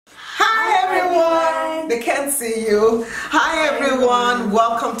They can't see you. Hi everyone,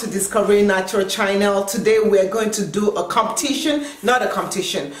 welcome to Discovering Natural channel. Today we're going to do a competition, not a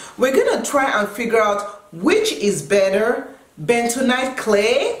competition. We're going to try and figure out which is better, Bentonite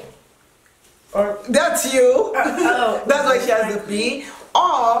Clay, or that's you, that's why she has the B,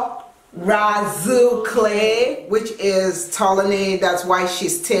 or Rhassoul Clay, which is Tolani, that's why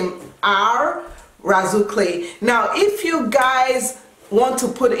she's Team R, Rhassoul Clay. Now if you guys want to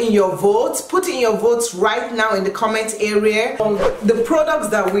put in your votes, put in your votes right now in the comment area. The products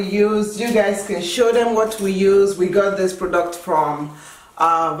that we use, you guys can show them what we use. We got this product from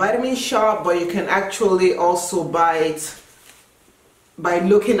Vitamin Shop, but you can actually also buy it by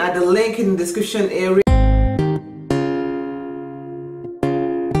looking at the link in the description area.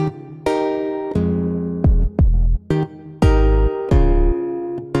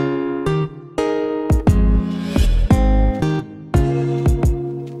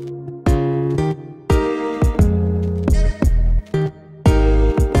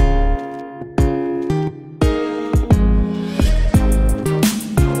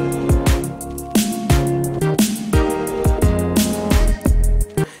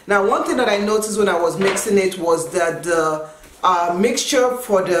 Now, one thing that I noticed when I was mixing it was that the mixture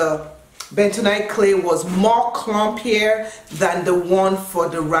for the Bentonite Clay was more clumpier than the one for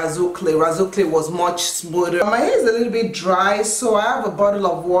the Rhassoul Clay. Rhassoul Clay was much smoother. My hair is a little bit dry, so I have a bottle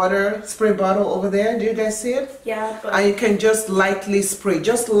of water, spray bottle over there. Do you guys see it? Yeah. But and you can just lightly spray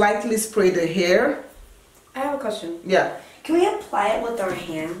the hair. I have a question. Yeah. Can we apply it with our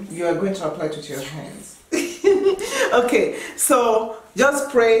hands? You are going to apply it with your hands. Okay, so just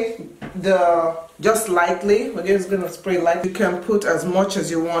spray just lightly. We're just gonna spray lightly. You can put as much as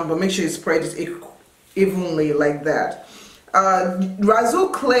you want, but make sure you spread it evenly like that.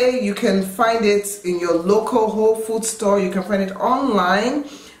 Rhassoul Clay, you can find it in your local Whole Food store. You can find it online,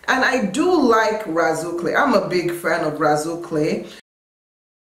 and I do like Rhassoul Clay. I'm a big fan of Rhassoul Clay.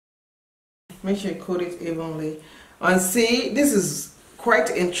 Make sure you coat it evenly. And see, this is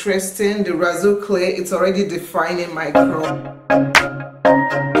quite interesting. The Rhassoul Clay, it's already defining my curl.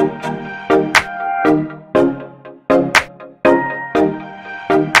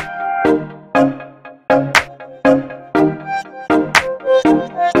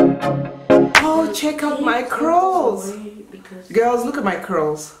 Oh, check out my curls. Girls, look at my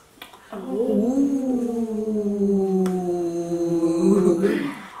curls. Ooh.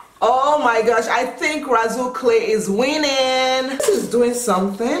 Oh my gosh, I think Rhassoul Clay is winning. This is doing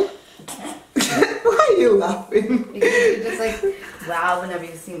something. Why are you laughing? Because you're just like, wow, whenever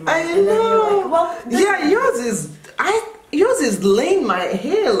you see mine. I know. Like, well, yeah, yours is laying my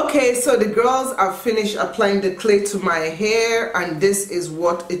hair. Okay, so the girls have finished applying the clay to my hair, and this is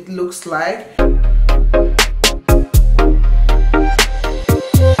what it looks like.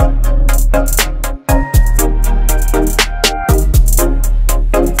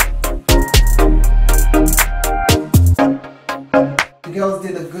 Girls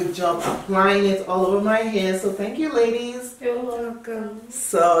did a good job applying it all over my hair, so thank you, ladies. You're welcome.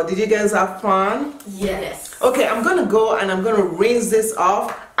 So did you guys have fun? Yes. Okay, I'm gonna go and I'm gonna rinse this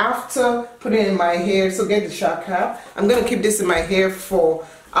off after putting it in my hair. So get the shower cap. I'm gonna keep this in my hair for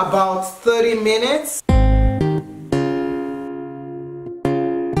about 30 minutes.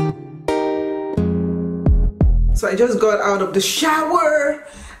 So I just got out of the shower.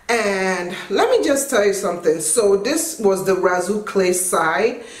 And let me just tell you something. So this was the Rhassoul Clay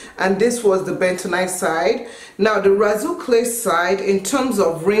side, and this was the Bentonite side. Now the Rhassoul Clay side, in terms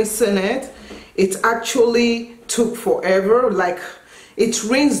of rinsing it, it actually took forever. Like, it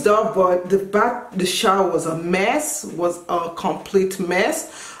rinsed off, but the shower was a mess, was a complete mess.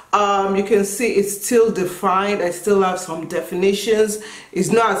 You can see it's still defined. I still have some definitions.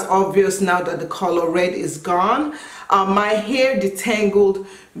 It's not as obvious now that the color red is gone. My hair detangled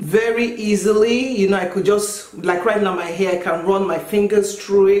very easily. You know, I could just, like right now my hair, I can run my fingers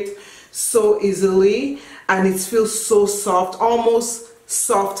through it so easily, and it feels so soft, almost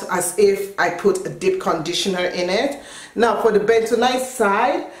soft as if I put a deep conditioner in it. Now for the Bentonite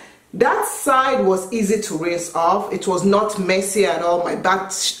side, that side was easy to rinse off. It was not messy at all. My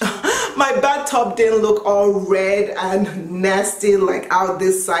bathtub didn't look all red and nasty like how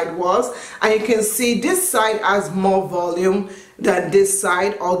this side was. And you can see this side has more volume than this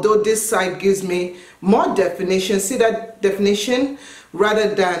side, although this side gives me more definition. See that definition?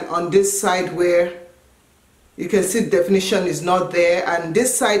 Rather than on this side where you can see definition is not there, and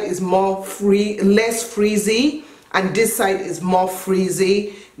this side is more less frizzy, and this side is more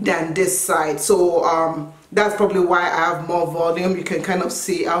frizzy than this side. So that's probably why I have more volume. You can kind of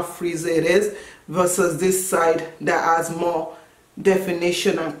see how frizzy it is versus this side that has more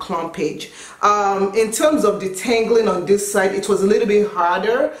definition and clumpage. In terms of detangling on this side, it was a little bit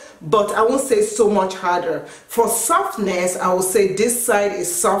harder, but I won't say so much harder. For softness, I will say this side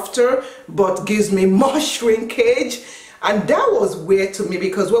is softer but gives me more shrinkage, and that was weird to me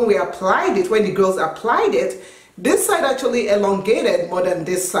because when we applied it, when the girls applied it, this side actually elongated more than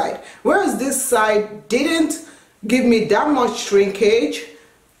this side, whereas this side didn't give me that much shrinkage,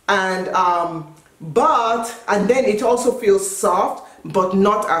 and then it also feels soft but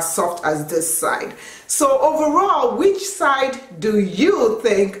not as soft as this side. So overall, which side do you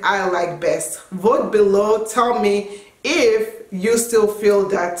think I like best? Vote below. Tell me if you still feel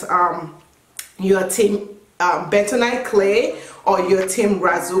that your team Bentonite Clay or your team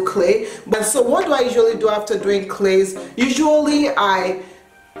Rhassoul Clay. But so what do I usually do after doing clays? Usually I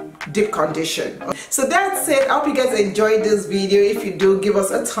deep condition. So that's it. I hope you guys enjoyed this video. If you do, give us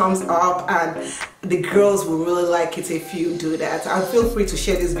a thumbs up, and the girls will really like it if you do that. And feel free to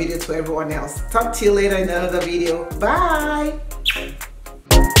share this video to everyone else. Talk to you later in another video. Bye.